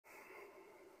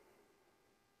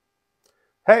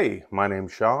Hey, my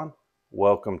name's Sean.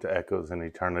 Welcome to Echoes in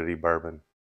Eternity Bourbon.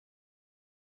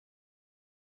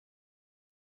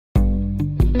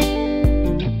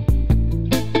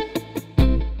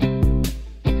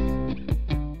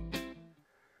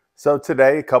 So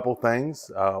today, a couple things.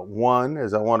 One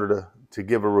is I wanted to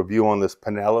give a review on this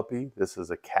Penelope. This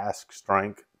is a cask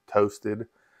strength toasted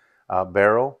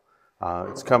barrel.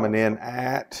 It's coming in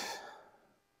at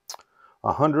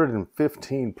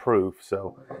 115 proof,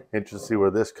 so interested to see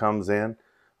where this comes in.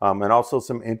 And also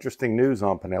some interesting news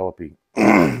on Penelope.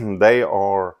 They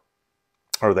are,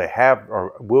 or they have,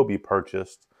 or will be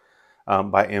purchased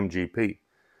by MGP.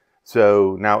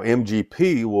 So now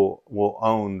MGP will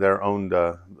own their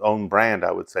own brand,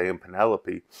 I would say, in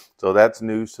Penelope. So that's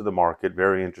news to the market.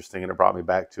 Very interesting, and it brought me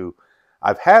back to,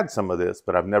 I've had some of this,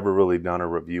 but I've never really done a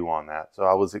review on that. So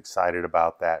I was excited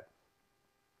about that.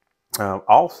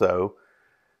 Also,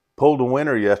 pulled a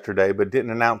winner yesterday, but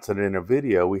didn't announce it in a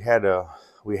video. We had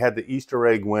the Easter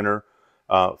egg winner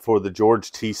for the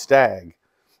George T. Stagg.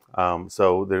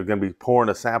 So they're going to be pouring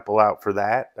a sample out for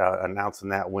that, announcing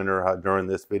that winner during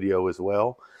this video as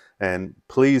well. And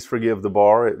please forgive the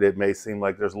bar. It may seem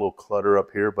like there's a little clutter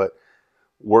up here, but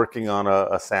working on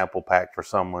a sample pack for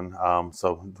someone.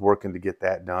 So working to get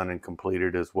that done and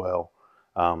completed as well.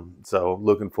 So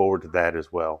looking forward to that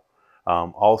as well.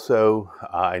 Also,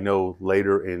 I know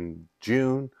later in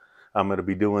June, I'm going to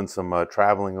be doing some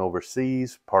traveling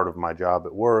overseas, part of my job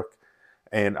at work.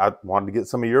 And I wanted to get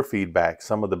some of your feedback,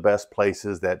 some of the best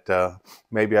places that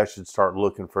maybe I should start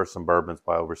looking for some bourbons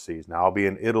by overseas. Now, I'll be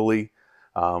in Italy,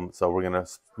 so we're going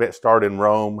to start in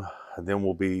Rome, and then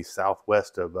we'll be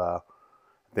southwest of, I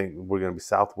think we're going to be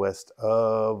southwest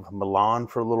of Milan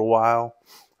for a little while.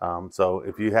 So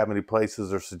if you have any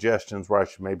places or suggestions where I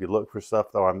should maybe look for stuff,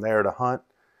 though I'm there to hunt,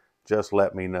 just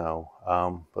let me know.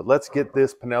 But let's get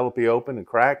this Penelope open and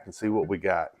cracked and see what we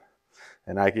got.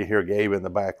 And I can hear Gabe in the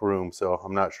back room, so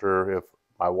I'm not sure if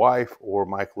my wife or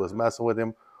Michael is messing with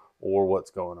him or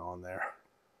what's going on there.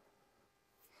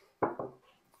 So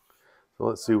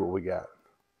let's see what we got.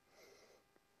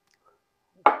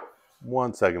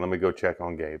 One second, let me go check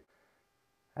on Gabe.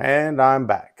 And I'm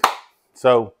back.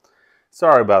 So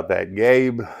sorry about that.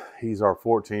 Gabe, he's our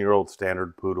 14-year-old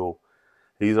standard poodle.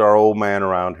 He's our old man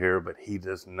around here, but he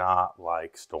does not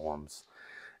like storms.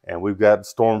 And we've got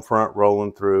storm front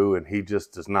rolling through, and he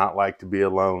just does not like to be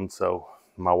alone. So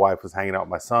my wife was hanging out with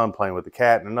my son, playing with the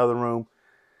cat in another room.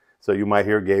 So you might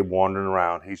hear Gabe wandering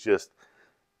around. He's just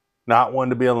not one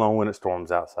to be alone when it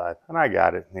storms outside. And I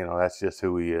got it. You know, that's just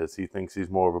who he is. He thinks he's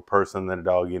more of a person than a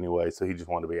dog anyway, so he just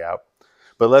wanted to be out.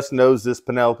 But let's nose this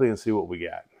Penelope and see what we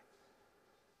got.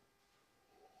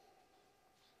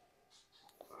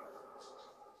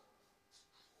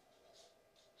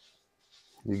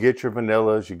 You get your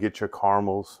vanillas, you get your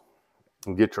caramels,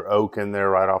 you get your oak in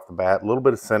there right off the bat. A little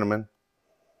bit of cinnamon.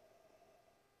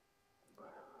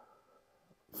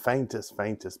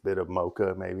 Faintest bit of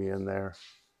mocha maybe in there.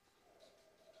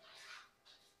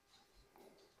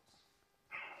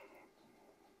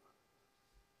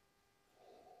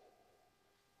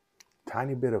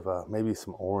 Tiny bit of maybe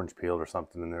some orange peel or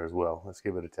something in there as well. Let's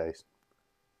give it a taste.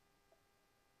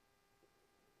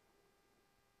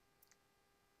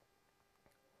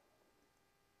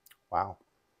 Wow.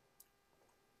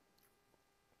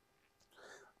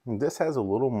 This has a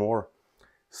little more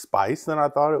spice than I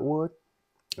thought it would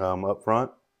up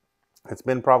front. It's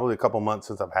been probably a couple months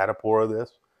since I've had a pour of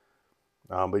this.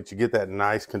 But you get that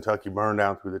nice Kentucky burn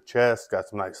down through the chest. Got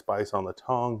some nice spice on the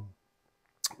tongue.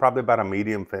 Probably about a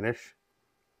medium finish.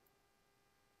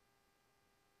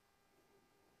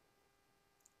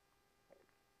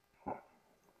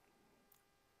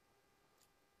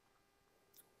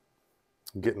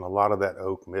 Getting a lot of that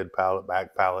oak mid palate,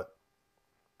 back palate.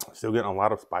 Still getting a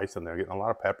lot of spice in there. Getting a lot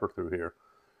of pepper through here.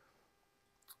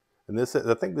 And this,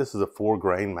 I think this is a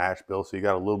 4-grain mash bill, so you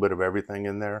got a little bit of everything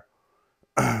in there.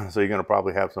 So you're going to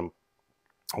probably have some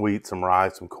wheat, some rye,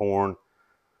 some corn,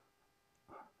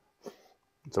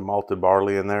 some malted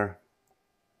barley in there.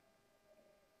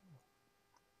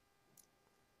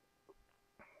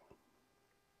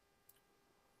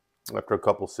 After a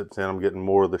couple sips in, I'm getting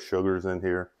more of the sugars in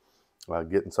here.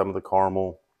 Getting some of the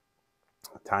caramel,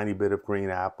 a tiny bit of green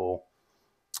apple,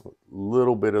 a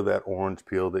little bit of that orange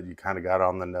peel that you kind of got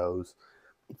on the nose.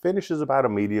 Finish is about a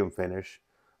medium finish.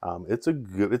 It's a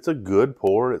good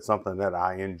pour. It's something that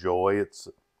I enjoy.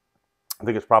 I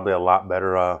think it's probably a lot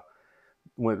better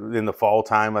in the fall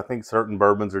time. I think certain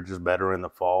bourbons are just better in the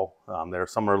fall.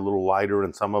 Some are a little lighter,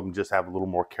 and some of them just have a little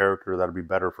more character. That'll be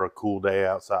better for a cool day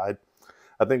outside.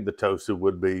 I think the toasted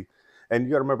would be. And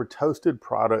you got to remember, toasted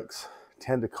products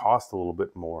tend to cost a little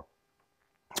bit more.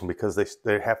 because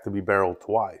they have to be barreled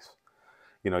twice.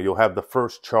 You know, you'll have the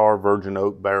first char virgin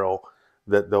oak barrel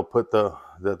that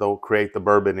they'll create the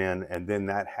bourbon in, and then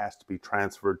that has to be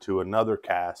transferred to another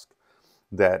cask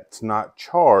that's not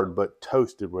charred but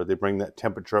toasted, where they bring that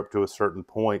temperature up to a certain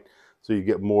point so you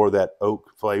get more of that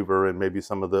oak flavor and maybe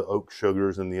some of the oak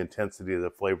sugars and the intensity of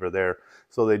the flavor there.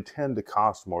 So they tend to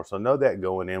cost more. So know that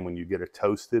going in. When you get it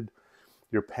toasted,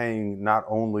 you're paying not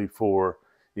only for,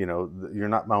 you know, you're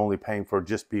not only paying for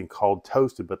just being called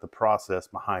toasted, but the process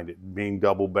behind it, being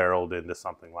double barreled into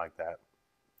something like that.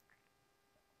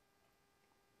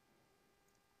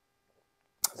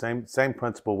 Same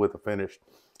principle with the finish.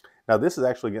 Now this is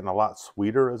actually getting a lot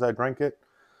sweeter as I drink it.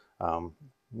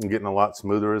 Getting a lot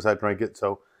smoother as I drink it.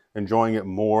 So enjoying it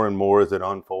more and more as it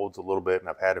unfolds a little bit. And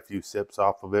I've had a few sips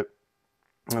off of it.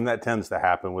 And that tends to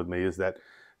happen with me, is that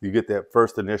you get that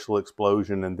first initial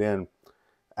explosion, and then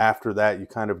after that you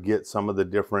kind of get some of the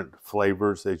different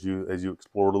flavors as you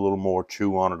explore it a little more,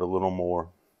 chew on it a little more.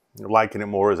 I'm liking it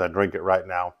more as I drink it right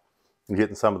now. I'm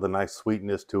getting some of the nice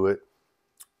sweetness to it.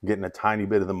 Getting a tiny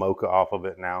bit of the mocha off of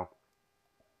it now.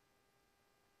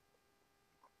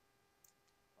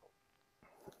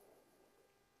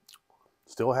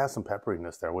 Still has some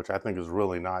pepperiness there, which I think is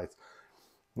really nice.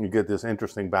 You get this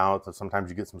interesting balance of sometimes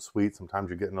you get some sweet, sometimes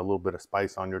you're getting a little bit of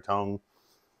spice on your tongue.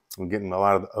 I'm getting a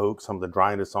lot of the oak, some of the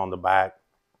dryness on the back.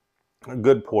 A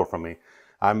good pour for me.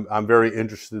 I'm very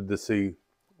interested to see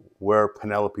where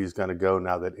Penelope is going to go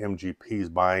now that MGP is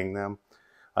buying them,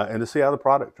 and to see how the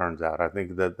product turns out. I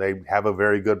think that they have a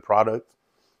very good product.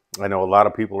 I know a lot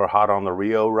of people are hot on the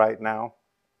Rio right now.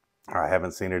 I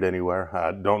haven't seen it anywhere.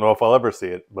 I don't know if I'll ever see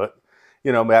it, but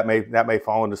you know, that may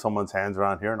fall into someone's hands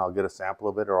around here, and I'll get a sample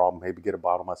of it, or I'll maybe get a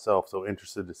bottle myself. So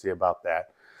interested to see about that.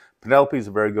 Penelope is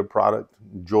a very good product.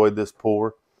 Enjoyed this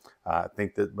pour. I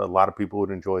think that a lot of people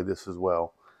would enjoy this as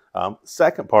well.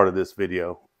 Second part of this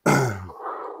video,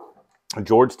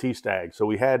 George T. Stagg. So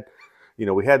we had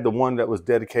the one that was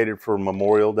dedicated for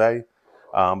Memorial Day,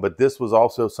 but this was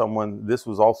also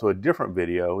a different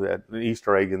video, that an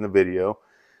Easter egg in the video,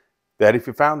 that if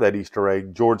you found that Easter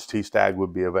egg, George T. Stagg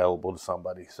would be available to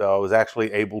somebody. So I was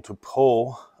actually able to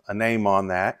pull a name on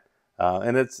that.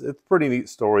 And it's a pretty neat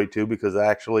story too, because I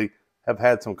actually have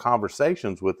had some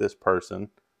conversations with this person.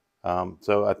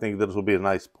 So I think this will be a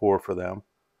nice pour for them.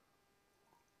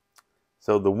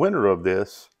 So the winner of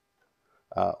this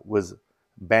was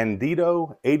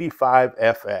Bandito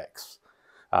 85FX.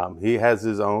 He has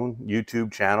his own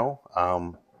YouTube channel.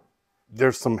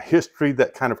 There's some history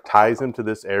that kind of ties him to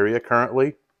this area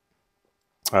currently.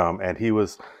 And he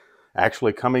was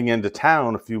actually coming into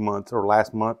town a few months, or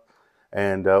last month,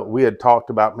 and we had talked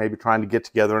about maybe trying to get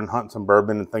together and hunt some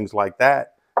bourbon and things like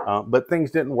that. But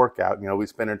things didn't work out. You know, we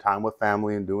spending time with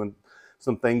family and doing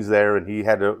some things there, and he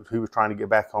was trying to get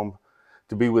back home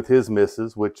to be with his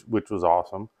missus, which was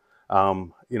awesome.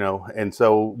 You know, and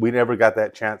so we never got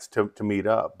that chance to meet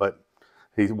up, but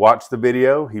he watched the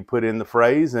video, he put in the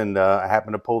phrase, and I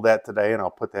happened to pull that today, and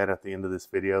I'll put that at the end of this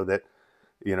video, that,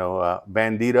 you know,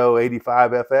 Bandito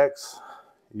 85FX,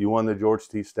 you won the George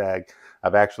T. Stagg.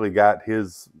 I've actually got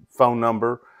his phone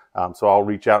number, so I'll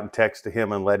reach out and text to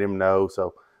him and let him know,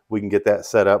 so we can get that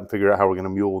set up and figure out how we're going to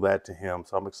mule that to him.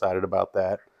 So I'm excited about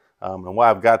that. And while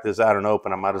I've got this out and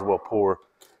open, I might as well pour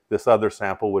this other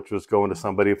sample, which was going to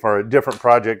somebody for a different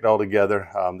project altogether.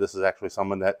 This is actually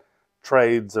someone that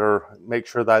trades or make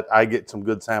sure that I get some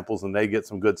good samples and they get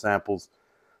some good samples.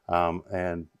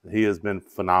 And he has been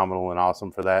phenomenal and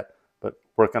awesome for that, but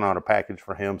working on a package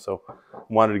for him. So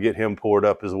wanted to get him poured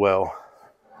up as well.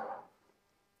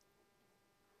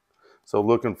 So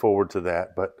looking forward to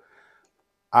that, but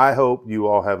I hope you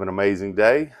all have an amazing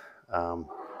day.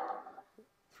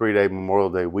 3-day Memorial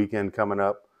Day weekend coming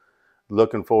up.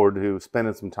 Looking forward to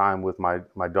spending some time with my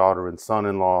daughter and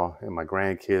son-in-law and my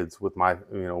grandkids, with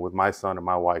my son and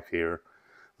my wife here.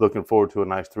 Looking forward to a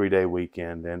nice 3-day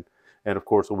weekend and of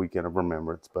course a weekend of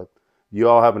remembrance. But you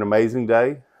all have an amazing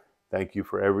day. Thank you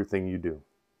for everything you do.